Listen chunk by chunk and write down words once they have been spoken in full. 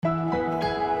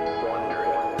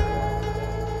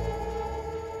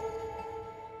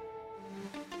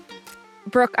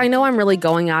Brooke, I know I'm really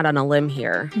going out on a limb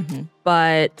here,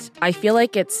 but I feel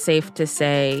like it's safe to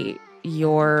say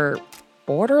you're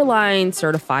borderline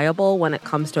certifiable when it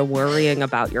comes to worrying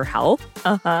about your health.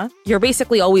 You're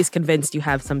basically always convinced you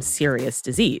have some serious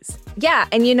disease. Yeah,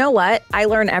 and you know what? I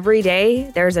learn every day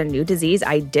there's a new disease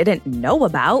I didn't know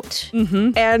about,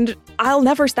 and I'll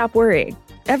never stop worrying,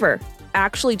 ever.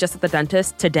 Actually, just at the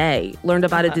dentist today, learned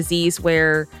about a disease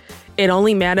where it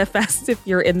only manifests if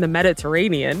you're in the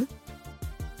Mediterranean.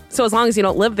 So as long as you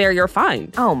don't live there, you're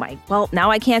fine. Oh my, well, now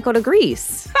I can't go to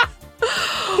Greece.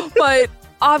 But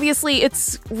obviously,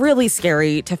 it's really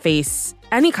scary to face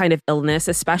any kind of illness,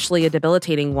 especially a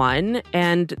debilitating one.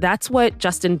 And that's what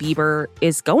Justin Bieber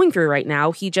is going through right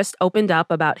now. He just opened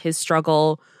up about his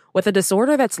struggle with a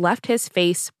disorder that's left his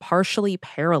face partially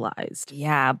paralyzed.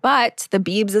 Yeah, but the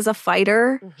Biebs is a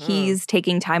fighter. He's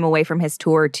taking time away from his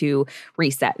tour to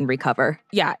reset and recover.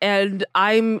 Yeah, and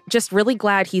I'm just really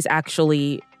glad he's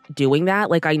actually doing that.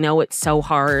 Like, I know it's so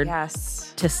hard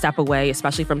to step away,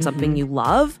 especially from something you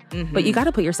love, but you got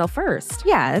to put yourself first.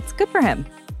 Yeah, it's good for him.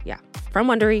 Yeah. From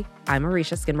Wondery, I'm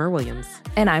Arisha Skidmore-Williams.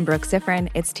 And I'm Brooke Siffrin.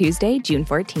 It's Tuesday, June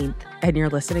 14th. And you're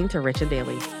listening to Rich and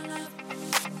Daily.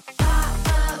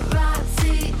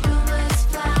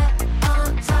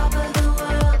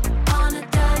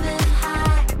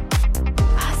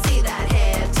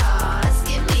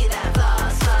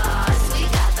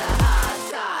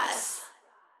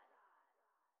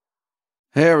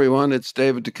 Hey everyone, it's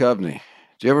David Duchovny.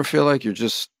 Do you ever feel like you're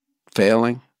just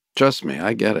failing? Trust me,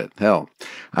 I get it. Hell,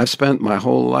 I've spent my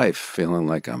whole life feeling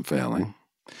like I'm failing.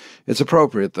 It's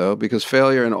appropriate, though, because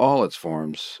failure in all its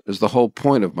forms is the whole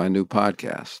point of my new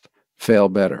podcast, Fail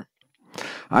Better.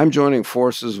 I'm joining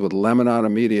forces with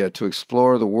Lemonada Media to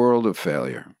explore the world of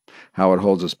failure, how it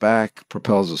holds us back,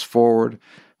 propels us forward,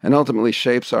 and ultimately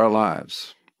shapes our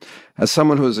lives. As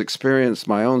someone who has experienced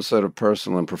my own set of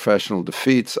personal and professional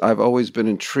defeats, I've always been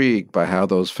intrigued by how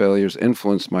those failures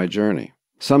influenced my journey,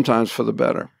 sometimes for the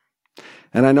better.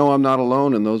 And I know I'm not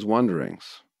alone in those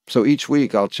wonderings. So each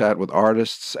week I'll chat with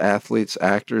artists, athletes,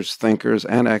 actors, thinkers,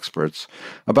 and experts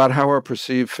about how our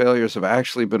perceived failures have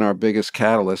actually been our biggest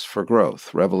catalyst for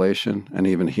growth, revelation, and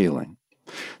even healing.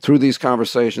 Through these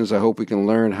conversations, I hope we can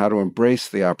learn how to embrace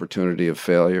the opportunity of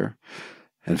failure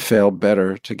and fail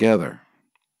better together.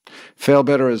 Fail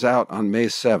Better is out on May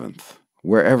 7th,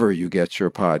 wherever you get your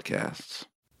podcasts.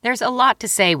 There's a lot to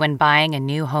say when buying a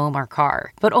new home or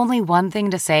car, but only one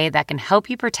thing to say that can help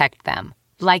you protect them.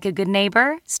 Like a good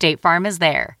neighbor, State Farm is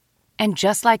there. And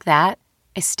just like that,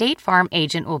 a State Farm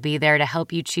agent will be there to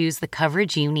help you choose the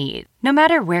coverage you need, no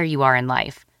matter where you are in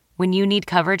life. When you need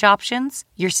coverage options,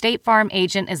 your State Farm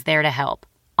agent is there to help,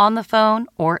 on the phone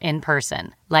or in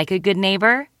person. Like a good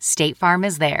neighbor, State Farm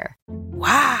is there.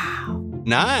 Wow.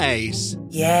 Nice.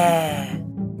 Yeah.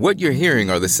 What you're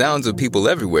hearing are the sounds of people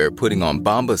everywhere putting on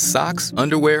Bombas socks,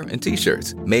 underwear, and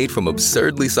T-shirts made from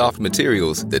absurdly soft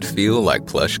materials that feel like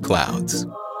plush clouds.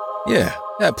 Yeah,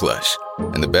 that plush.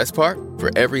 And the best part? For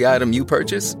every item you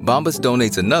purchase, Bombas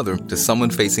donates another to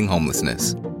someone facing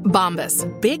homelessness. Bombas.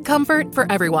 Big comfort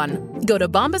for everyone. Go to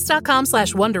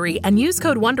bombas.com/Wondery and use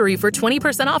code Wondery for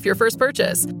 20% off your first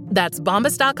purchase. That's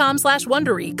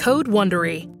bombas.com/Wondery, code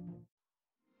Wondery.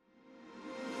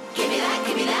 Give me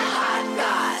that hot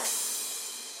goss.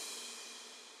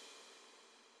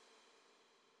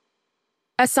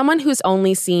 As someone who's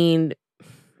only seen,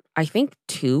 I think,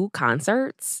 2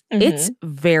 concerts, it's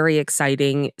very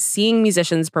exciting seeing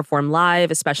musicians perform live,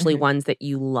 especially ones that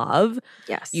you love.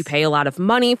 Yes. You pay a lot of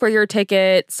money for your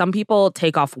ticket. Some people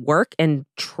take off work and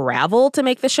travel to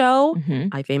make the show.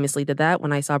 I famously did that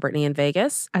when I saw Britney in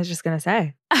Vegas. I was just going to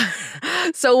say.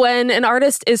 So when an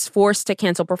artist is forced to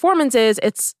cancel performances,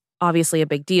 it's obviously a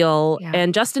big deal. Yeah.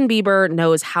 And Justin Bieber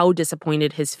knows how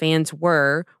disappointed his fans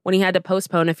were when he had to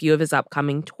postpone a few of his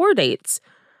upcoming tour dates.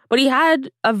 But he had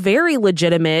a very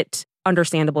legitimate,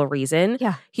 understandable reason.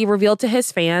 Yeah. He revealed to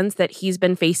his fans that he's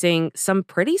been facing some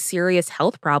pretty serious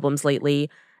health problems lately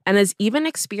and has even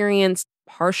experienced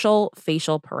partial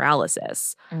facial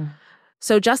paralysis.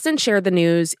 So Justin shared the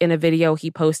news in a video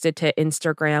he posted to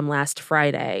Instagram last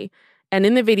Friday. And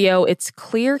in the video, it's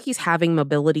clear he's having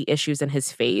mobility issues in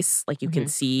his face, like you can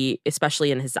see,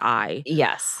 especially in his eye.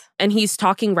 Yes. And he's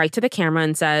talking right to the camera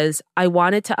and says, I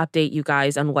wanted to update you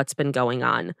guys on what's been going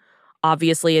on.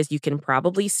 Obviously, as you can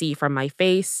probably see from my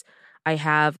face, I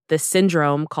have this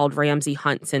syndrome called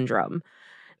Ramsay-Hunt syndrome.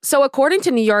 So according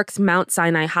to New York's Mount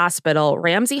Sinai Hospital,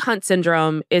 Ramsay-Hunt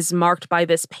syndrome is marked by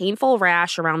this painful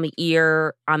rash around the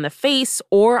ear, on the face,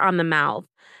 or on the mouth.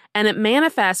 And it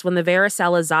manifests when the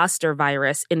varicella zoster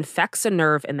virus infects a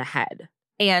nerve in the head.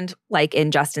 And like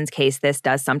in Justin's case, this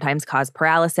does sometimes cause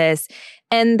paralysis.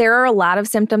 And there are a lot of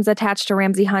symptoms attached to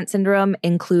Ramsay-Hunt syndrome,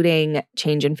 including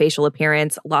change in facial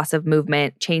appearance, loss of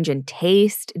movement, change in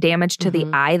taste, damage to the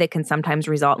eye that can sometimes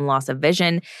result in loss of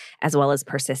vision, as well as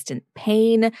persistent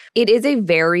pain. It is a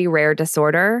very rare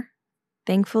disorder,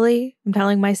 thankfully, I'm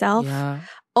telling myself. Yeah.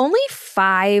 Only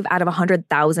 5 out of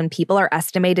 100,000 people are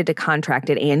estimated to contract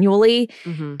it annually.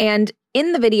 And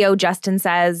in the video, Justin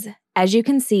says, "As you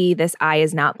can see, this eye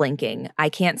is not blinking. I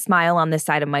can't smile on this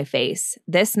side of my face.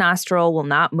 This nostril will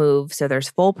not move, so there's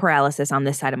full paralysis on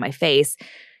this side of my face."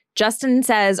 Justin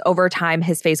says over time,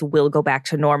 his face will go back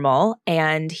to normal.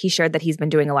 And he shared that he's been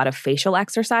doing a lot of facial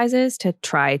exercises to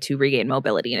try to regain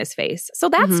mobility in his face. So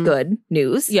that's good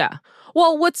news. Yeah.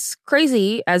 Well, what's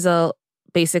crazy as a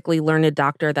basically learned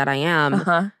doctor that I am,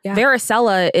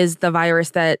 varicella is the virus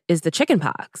that is the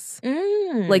chickenpox.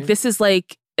 Like, this is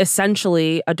like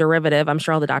essentially a derivative. I'm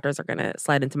sure all the doctors are going to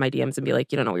slide into my DMs and be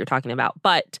like, you don't know what you're talking about.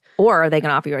 But or are they going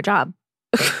to offer you a job?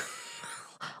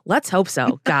 Let's hope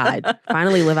so. God,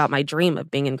 finally live out my dream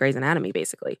of being in Grey's Anatomy,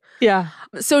 basically. Yeah.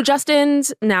 So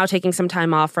Justin's now taking some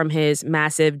time off from his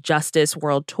massive Justice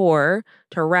World Tour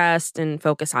to rest and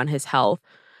focus on his health.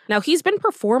 Now, he's been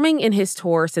performing in his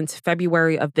tour since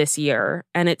February of this year,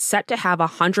 and it's set to have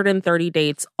 130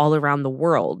 dates all around the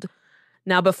world.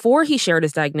 Now, before he shared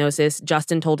his diagnosis,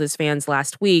 Justin told his fans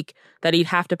last week that he'd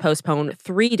have to postpone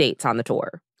 3 dates on the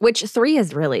tour. Which 3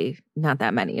 is really not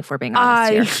that many, if we're being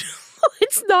honest here.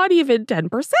 It's not even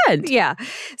 10%. Yeah.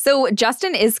 So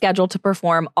Justin is scheduled to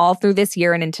perform all through this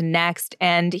year and into next.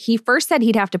 And he first said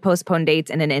he'd have to postpone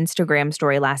dates in an Instagram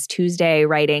story last Tuesday,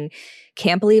 writing,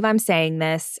 "Can't believe I'm saying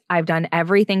this. I've done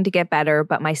everything to get better,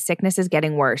 but my sickness is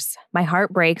getting worse. My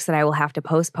heart breaks that I will have to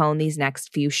postpone these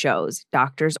next few shows.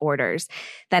 Doctor's orders."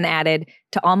 Then added,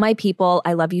 "To all my people,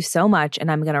 I love you so much and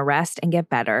I'm going to rest and get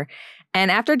better." And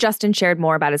after Justin shared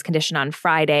more about his condition on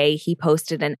Friday, he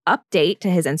posted an update to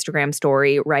his Instagram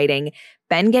story, writing,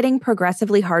 "Been getting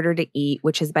progressively harder to eat,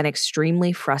 which has been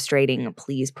extremely frustrating.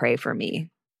 Please pray for me."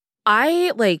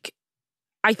 I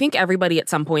think everybody at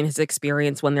some point has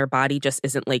experienced when their body just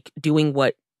isn't like doing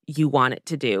what you want it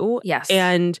to do. Yes.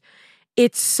 And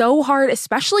it's so hard,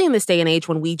 especially in this day and age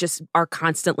when we just are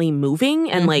constantly moving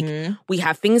and like we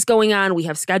have things going on, we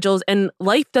have schedules, and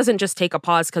life doesn't just take a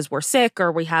pause because we're sick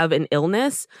or we have an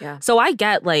illness. Yeah. So I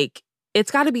get like, it's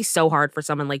got to be so hard for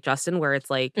someone like Justin where it's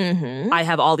like, I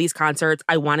have all these concerts.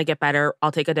 I want to get better.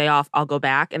 I'll take a day off. I'll go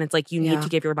back. And it's like, you need to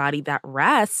give your body that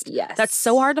rest. Yes. That's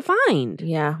so hard to find.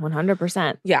 Yeah,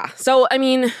 100%. Yeah. So, I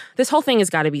mean, this whole thing has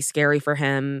got to be scary for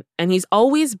him. And he's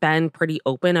always been pretty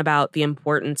open about the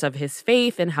importance of his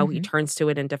faith and how he turns to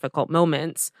it in difficult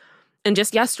moments. And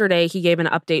just yesterday, he gave an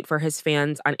update for his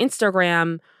fans on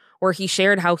Instagram where he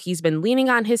shared how he's been leaning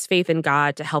on his faith in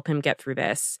God to help him get through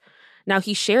this. Now,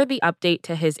 he shared the update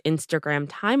to his Instagram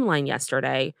timeline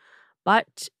yesterday,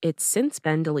 but it's since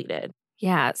been deleted.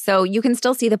 Yeah, so you can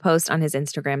still see the post on his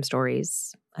Instagram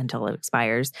stories until it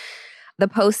expires. The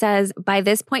post says, "By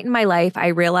this point in my life, I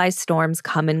realize storms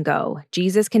come and go.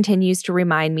 Jesus continues to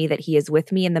remind me that he is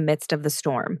with me in the midst of the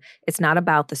storm. It's not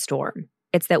about the storm.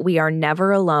 It's that we are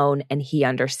never alone and he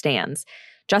understands."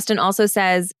 Justin also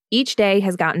says, "Each day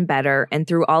has gotten better, and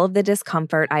through all of the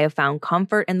discomfort, I have found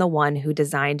comfort in the one who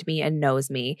designed me and knows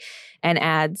me." And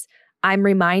adds, "I'm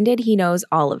reminded he knows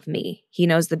all of me. He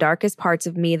knows the darkest parts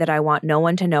of me that I want no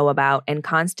one to know about and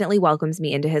constantly welcomes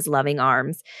me into his loving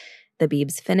arms." The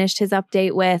Biebs finished his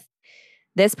update with,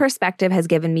 "This perspective has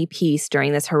given me peace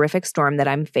during this horrific storm that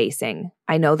I'm facing.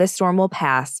 I know this storm will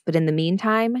pass, but in the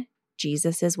meantime,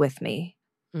 Jesus is with me."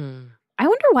 I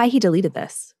wonder why he deleted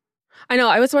this. I know.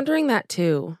 I was wondering that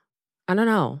too. I don't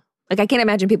know. Like, I can't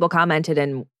imagine people commented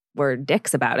and were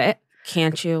dicks about it.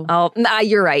 Can't you? Oh, nah,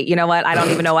 you're right. You know what? I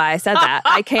don't even know why I said that.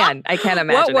 I can't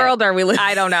imagine What world are we living?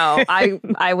 I don't know.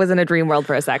 I was in a dream world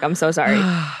for a sec. I'm so sorry.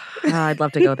 I'd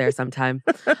love to go there sometime.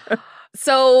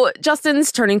 So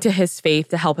Justin's turning to his faith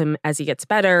to help him as he gets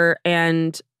better.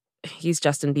 And he's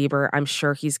Justin Bieber. I'm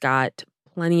sure he's got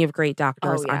plenty of great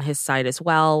doctors on his side as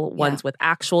well. Ones with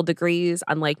actual degrees,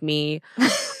 unlike me.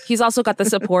 He's also got the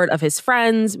support of his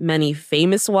friends, many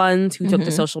famous ones who took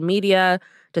to social media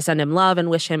to send him love and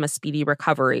wish him a speedy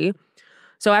recovery.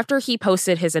 So after he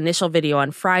posted his initial video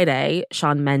on Friday,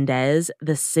 Shawn Mendes,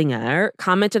 the singer,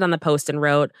 commented on the post and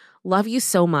wrote, "Love you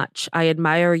so much. I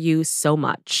admire you so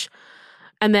much."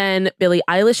 And then Billie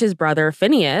Eilish's brother,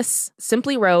 Phineas,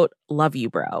 simply wrote, "Love you,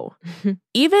 bro."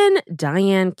 Even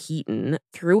Diane Keaton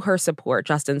threw her support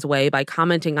Justin's way by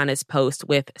commenting on his post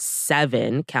with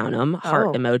 7, count them, heart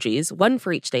emojis, one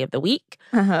for each day of the week.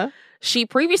 She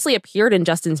previously appeared in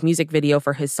Justin's music video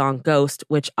for his song Ghost,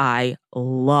 which I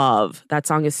love. That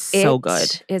song is so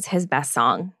good. It's his best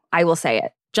song. I will say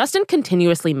it. Justin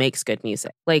continuously makes good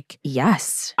music. Like,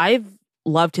 yes. I've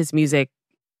loved his music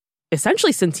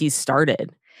essentially since he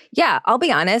started. Yeah, I'll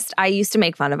be honest. I used to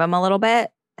make fun of him a little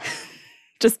bit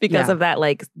just because of that,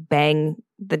 like,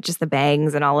 just the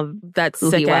bangs and all of that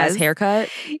sick-ass haircut.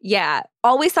 Yeah.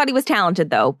 Always thought he was talented,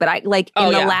 though. But in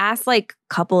the last, like,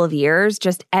 couple of years,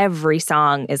 just every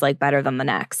song is, like, better than the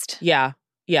next. Yeah.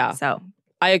 Yeah. So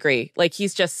I agree. Like,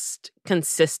 he's just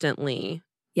consistently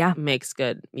makes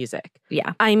good music.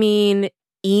 Yeah. I mean,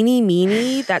 Eeny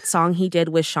Meeny, that song he did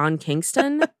with Sean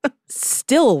Kingston,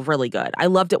 still really good. I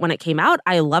loved it when it came out.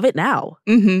 I love it now.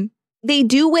 Mm-hmm. They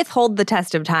do withhold the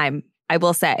test of time, I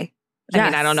will say. Yes. I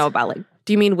mean, I don't know about, like,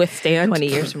 do you mean withstand? 20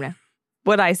 years from now.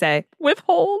 What'd I say?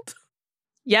 Withhold.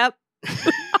 Yep.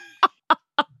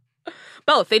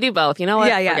 Both. They do both. You know what?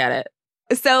 Yeah. Forget it.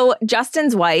 So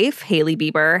Justin's wife, Hailey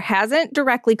Bieber, hasn't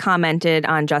directly commented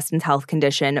on Justin's health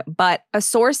condition, but a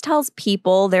source tells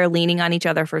People they're leaning on each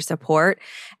other for support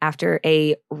after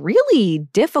a really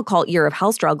difficult year of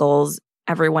health struggles.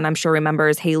 Everyone, I'm sure,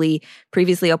 remembers Hailey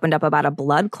previously opened up about a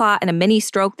blood clot and a mini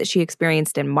stroke that she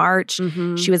experienced in March.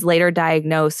 Mm-hmm. She was later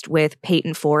diagnosed with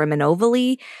patent foramen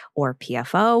or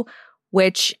PFO,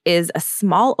 which is a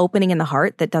small opening in the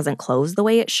heart that doesn't close the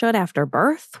way it should after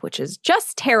birth, which is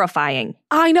just terrifying.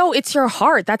 I know, it's your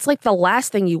heart. That's like the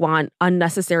last thing you want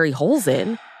unnecessary holes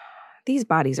in. These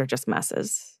bodies are just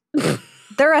messes.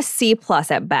 They're a C+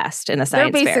 at best in a science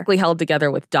fair. They're basically held together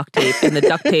with duct tape, and the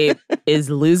duct tape is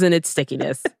losing its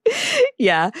stickiness.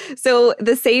 Yeah. So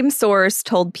the same source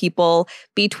told People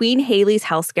between Hailey's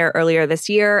health scare earlier this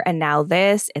year and now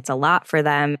this, it's a lot for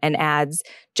them, and adds,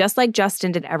 just like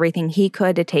Justin did everything he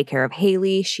could to take care of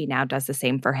Hailey, she now does the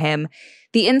same for him.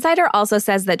 The insider also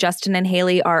says that Justin and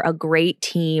Hailey are a great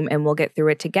team and will get through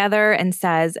it together, and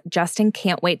says Justin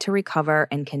can't wait to recover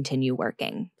and continue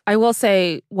working. I will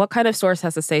say, what kind of source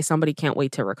has to say somebody can't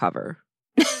wait to recover?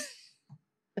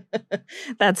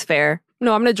 That's fair.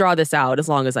 No, I'm going to draw this out as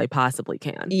long as I possibly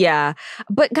can. Yeah.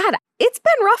 But God, it's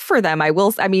been rough for them. I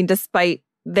mean, despite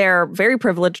their very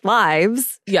privileged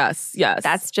lives. Yes.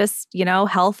 That's just,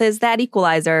 health is that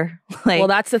equalizer. Well,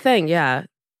 that's the thing. Yeah.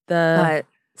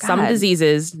 Some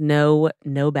diseases know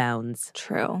no bounds.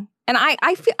 True. And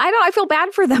I feel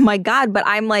bad for them, my God, but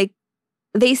I'm like,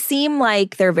 they seem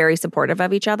like they're very supportive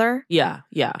of each other. Yeah.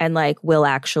 And like, we'll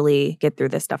actually get through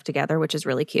this stuff together, which is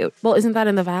really cute. Well, isn't that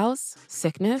in the vows?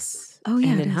 Sickness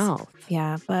and in health.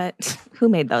 Yeah, but who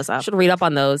made those up? Should read up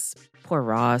on those. Poor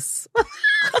Ross.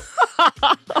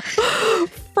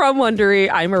 From Wondery,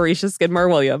 I'm Marisha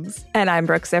Skidmore-Williams. And I'm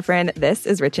Brooke Siffrin. This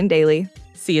is Rich and Daily.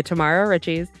 See you tomorrow,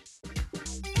 Richies.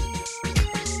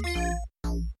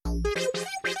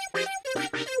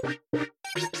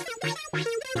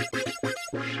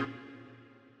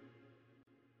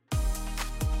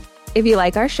 If you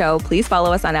like our show, please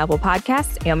follow us on Apple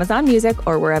Podcasts, Amazon Music,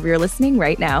 or wherever you're listening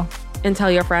right now. And tell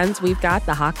your friends we've got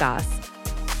the hot goss.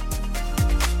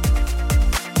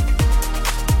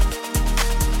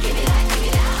 Give me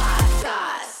that hot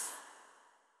goss.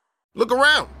 Look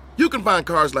around. You can find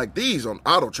cars like these on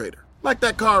AutoTrader, like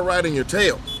that car riding your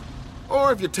tail.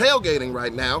 Or if you're tailgating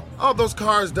right now, all those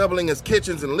cars doubling as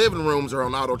kitchens and living rooms are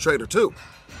on AutoTrader too.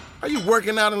 Are you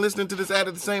working out and listening to this ad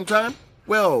at the same time?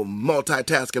 Well,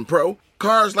 multitasking pro,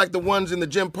 cars like the ones in the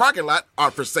gym parking lot are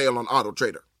for sale on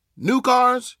AutoTrader. New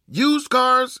cars, used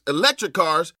cars, electric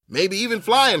cars, maybe even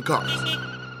flying cars.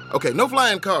 Okay, no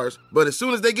flying cars, but as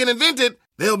soon as they get invented,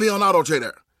 they'll be on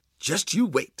AutoTrader. Just you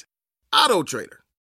wait. AutoTrader.